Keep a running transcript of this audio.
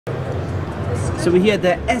So we're here at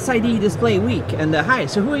the SID Display Week, and hi,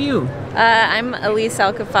 so who are you? I'm Elise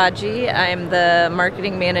Alkafaji. I'm the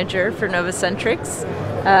marketing manager for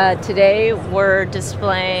NovaCentrix. Today we're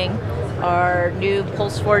displaying our new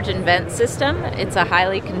PulseForge Invent system. It's a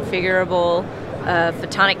highly configurable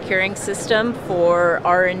photonic curing system for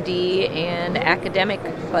R&D and academic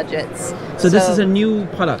budgets. So this is a new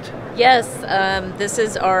product? Yes, this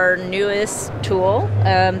is our newest tool.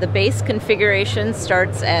 The base configuration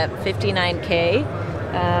starts at 59K.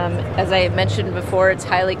 As I mentioned before, it's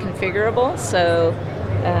highly configurable, so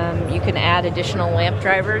you can add additional lamp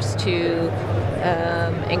drivers to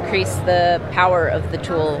increase the power of the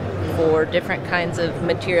tool for different kinds of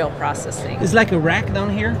material processing. It's like a rack down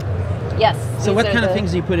here? Yes. So what kind of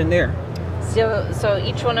things do you put in there? So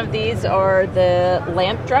each one of these are the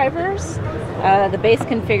lamp drivers. The base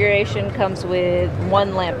configuration comes with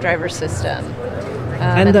one lamp driver system.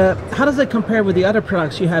 And how does it compare with the other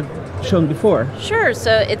products you have shown before? Sure,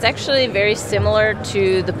 so it's actually very similar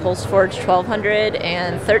to the PulseForge 1200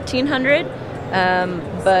 and 1300,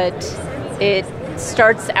 but it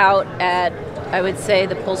starts out at, I would say,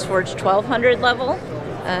 the PulseForge 1200 level.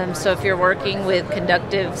 So if you're working with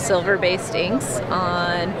conductive silver-based inks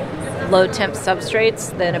on low-temp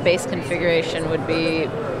substrates, then a base configuration would be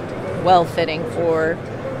well-fitting for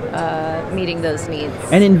meeting those needs.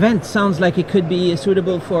 And Invent sounds like it could be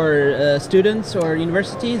suitable for students or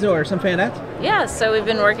universities or something like that? Yeah, so we've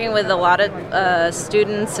been working with a lot of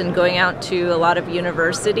students and going out to a lot of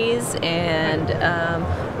universities and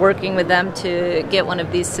working with them to get one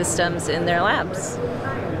of these systems in their labs.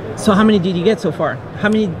 So how many did you get so far? How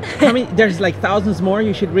many there's like thousands more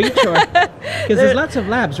you should reach? Because there's lots of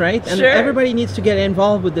labs, right? And sure. Everybody needs to get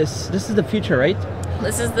involved with this. This is the future, right?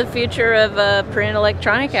 This is the future of print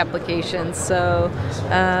electronic applications. So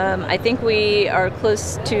I think we are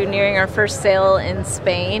close to nearing our first sale in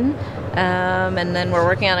Spain. And then we're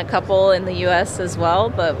working on a couple in the US as well.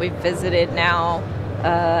 But we've visited now,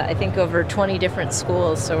 I think, over 20 different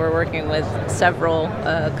schools. So we're working with several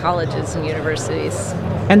colleges and universities.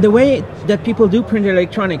 And the way that people do print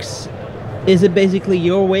electronics, is it basically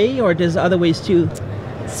your way or there's other ways too?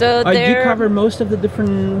 So do you cover most of the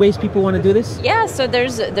different ways people want to do this? Yeah, so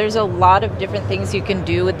there's a lot of different things you can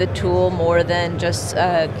do with the tool more than just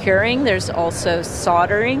curing. There's also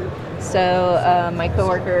soldering. So my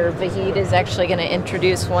coworker Vahid is actually going to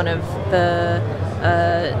introduce one of the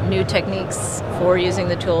new techniques for using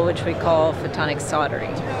the tool, which we call photonic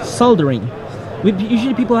soldering. Soldering.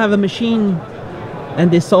 Usually people have a machine and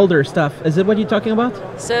they solder stuff. Is that what you're talking about?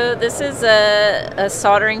 So this is a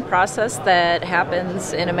soldering process that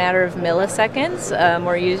happens in a matter of milliseconds.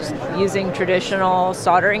 We're using traditional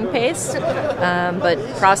soldering paste, but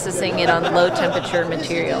processing it on low temperature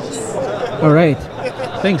materials. All right.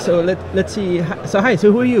 Thanks. So let's see. So hi,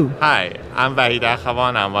 so who are you? Hi, I'm Vahid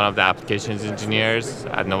Akhavan. I'm one of the applications engineers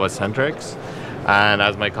at NovaCentrix. And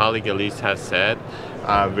as my colleague Elise has said,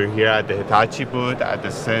 we're here at the Hitachi booth at the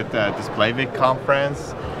SID Display Week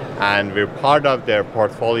conference, and we're part of their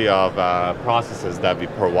portfolio of processes that we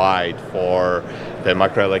provide for the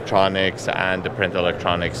microelectronics and the print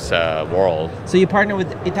electronics world. So you partner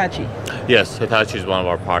with Hitachi? Yes, Hitachi is one of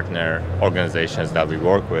our partner organizations that we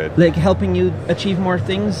work with. Like helping you achieve more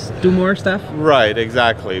things, do more stuff? Right,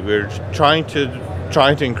 exactly. We're trying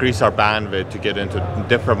to increase our bandwidth to get into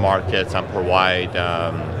different markets and provide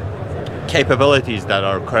capabilities that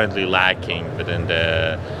are currently lacking within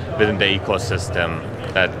the ecosystem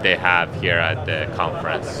that they have here at the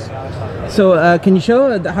conference. So can you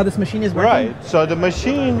show how this machine is working? Right. So the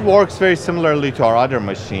machine works very similarly to our other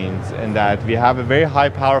machines in that we have a very high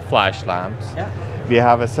power flash lamps. Yeah. We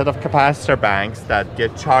have a set of capacitor banks that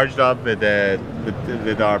get charged up with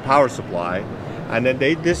our power supply, and then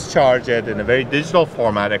they discharge it in a very digital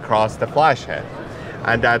format across the flash head.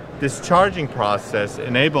 And that discharging process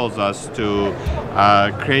enables us to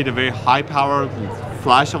create a very high power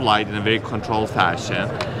flash of light in a very controlled fashion.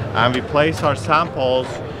 And we place our samples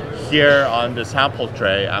here on the sample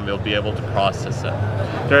tray and we'll be able to process it.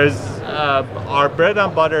 There's our bread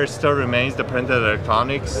and butter still remains the printed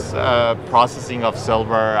electronics processing of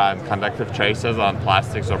silver and conductive traces on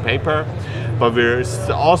plastics or paper. But we're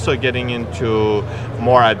also getting into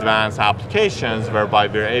more advanced applications whereby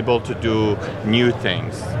we're able to do new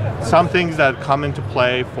things. Some things that come into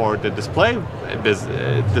play for the display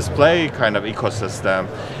kind of ecosystem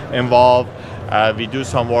involve, we do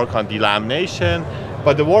some work on delamination,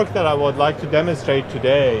 but the work that I would like to demonstrate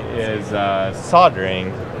today is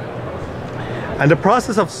soldering. And the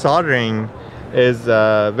process of soldering is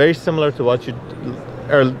very similar to what you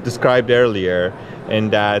described earlier, in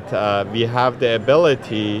that we have the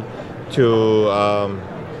ability to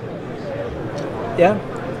Yeah.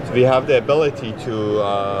 So we have the ability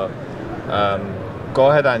to go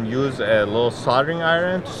ahead and use a little soldering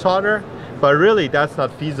iron to solder, but really that's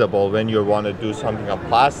not feasible when you want to do something on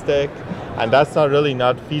plastic, and that's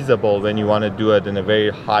not feasible when you want to do it in a very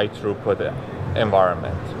high throughput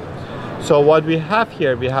environment. So what we have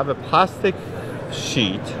here, we have a plastic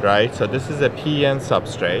sheet, right? So this is a PN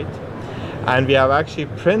substrate, and we have actually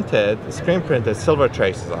screen printed silver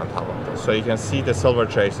traces on top of this. So you can see the silver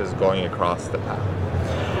traces going across the panel.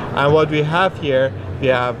 And what we have here, we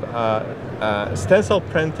have stencil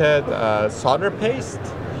printed solder paste,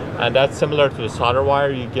 and that's similar to the solder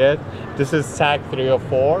wire you get. This is SAG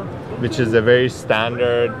 304, which is a very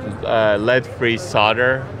standard lead-free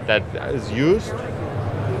solder that is used.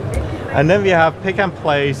 And then we have pick and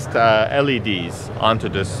placed LEDs onto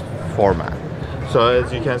this format. So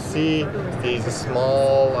as you can see, these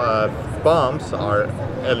small bumps are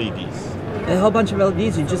LEDs. A whole bunch of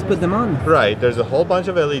LEDs, you just put them on. Right, there's a whole bunch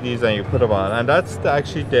of LEDs and you put them on, and that's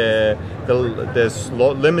actually the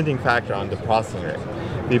limiting factor on the processing rate.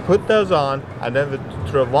 We put those on, and then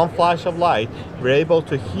through one flash of light, we're able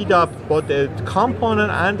to heat up both the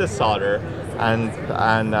component and the solder, and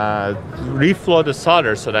reflow the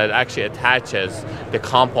solder so that it actually attaches the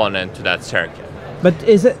component to that circuit. But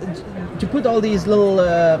is it to put all these little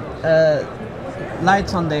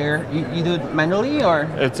lights on there? You do it manually, or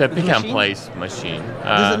it's a pick and place machine?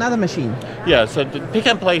 There's another machine. Yeah, so the pick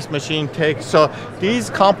and place machine takes. So these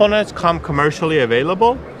components come commercially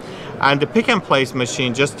available, and the pick and place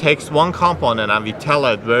machine just takes one component and we tell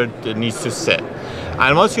it where it needs to sit.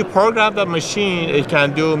 And once you program the machine, it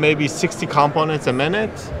can do maybe 60 components a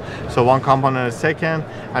minute, so one component a second,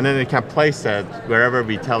 and then it can place it wherever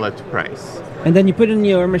we tell it to place. And then you put it in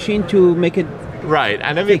your machine to make it right,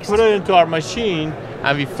 and then fixed. We put it into our machine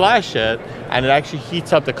and we flash it, and it actually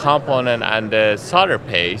heats up the component and the solder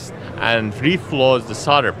paste and reflows the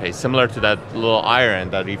solder paste, similar to that little iron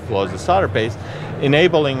that reflows the solder paste,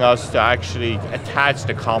 enabling us to actually attach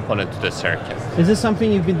the component to the circuit. Is this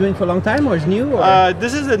something you've been doing for a long time, or is new? Or?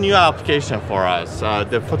 This is a new application for us.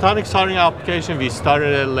 The photonic soldering application, we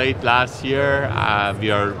started it late last year. We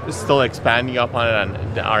are still expanding upon it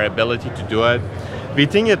and our ability to do it. We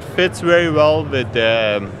think it fits very well with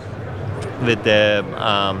the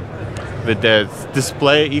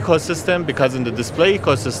display ecosystem, because in the display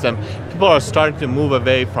ecosystem, people are starting to move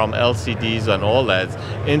away from LCDs and OLEDs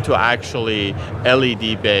into actually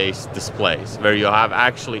LED-based displays, where you have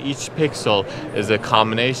actually each pixel is a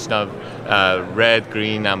combination of red,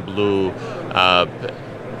 green, and blue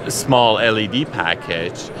small LED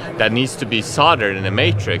package that needs to be soldered in a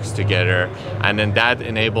matrix together, and then that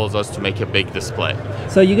enables us to make a big display.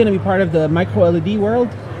 So you're going to be part of the micro LED world?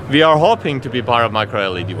 We are hoping to be part of micro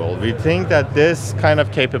LED world. We think that this kind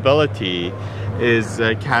of capability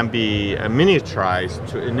can be miniaturized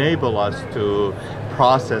to enable us to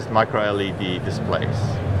process micro LED displays.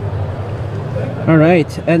 All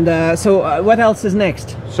right, and so what else is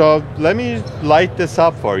next? So let me light this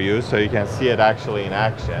up for you so you can see it actually in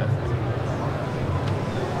action.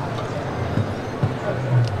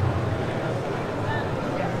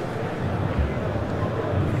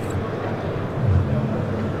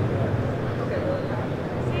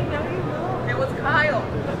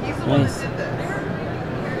 Nice.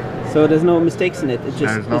 So there's no mistakes in it. It's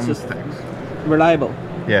just, reliable.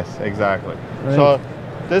 Yes, exactly. Right. So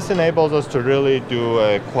this enables us to really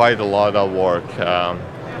do quite a lot of work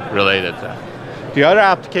related to that. The other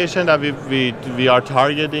application that we are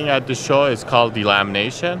targeting at the show is called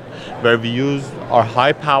delamination, where we use our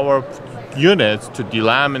high power units to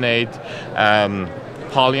delaminate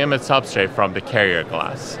polyimide substrate from the carrier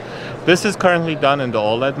glass. This is currently done in the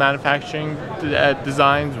OLED manufacturing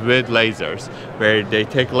designs with lasers, where they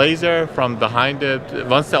take laser from behind it.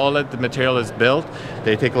 Once the OLED material is built,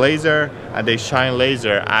 they take laser and they shine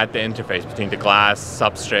laser at the interface between the glass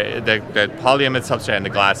substrate, the polyimide substrate and the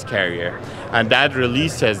glass carrier. And that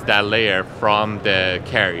releases that layer from the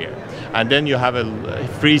carrier. And then you have a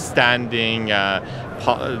freestanding,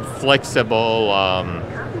 flexible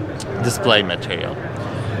display material.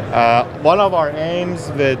 One of our aims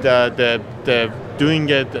with doing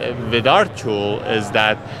it with our tool is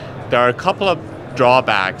that there are a couple of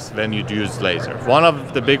drawbacks when you use laser. One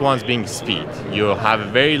of the big ones being speed. You have a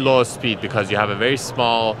very low speed because you have a very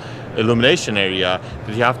small illumination area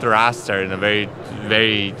that you have to raster in a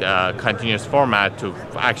very continuous format to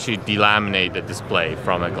actually delaminate the display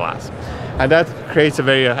from a glass. And that creates a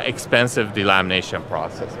very expensive delamination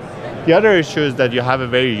process. The other issue is that you have a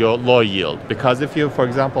very low yield, because if you, for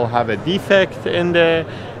example, have a defect in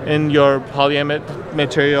your polyimide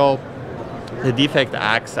material, the defect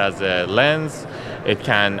acts as a lens it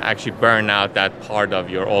can actually burn out that part of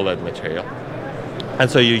your OLED material. And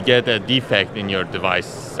so you get a defect in your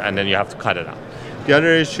device, and then you have to cut it out. The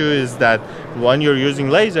other issue is that when you're using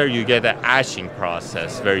laser, you get an ashing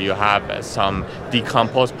process where you have some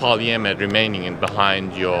decomposed polyimide remaining in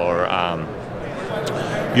behind your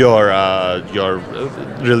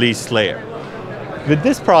release layer. With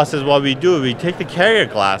this process, what we do, we take the carrier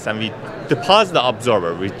glass and we deposit the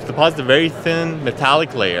absorber. We deposit a very thin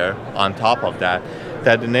metallic layer on top of that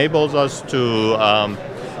enables us to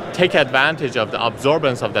take advantage of the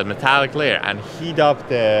absorbance of that metallic layer and heat up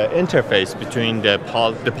the interface between the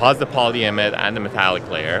deposit polyimide and the metallic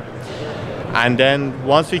layer. And then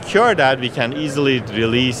once we cure that, we can easily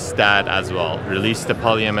release that as well. Release the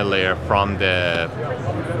polyimide layer from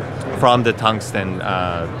the tungsten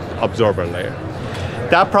absorber layer.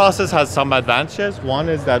 That process has some advantages. One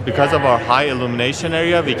is that because of our high illumination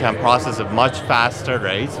area, we can process at much faster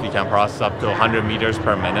rates. We can process up to 100 meters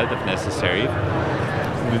per minute if necessary.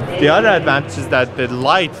 The other advantage is that the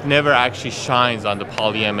light never actually shines on the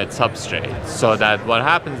polyimide substrate, so that what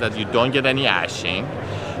happens is that you don't get any ashing,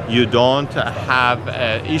 you don't have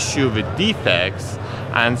an issue with defects,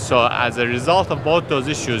 and so as a result of both those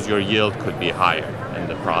issues, your yield could be higher in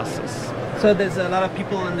the process. So there's a lot of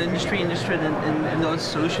people in the industry interested in those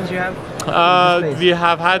solutions you have? We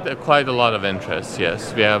have had quite a lot of interest,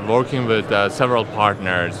 yes. We are working with several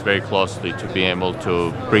partners very closely to be able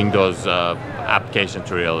to bring those applications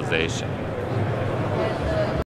to realization.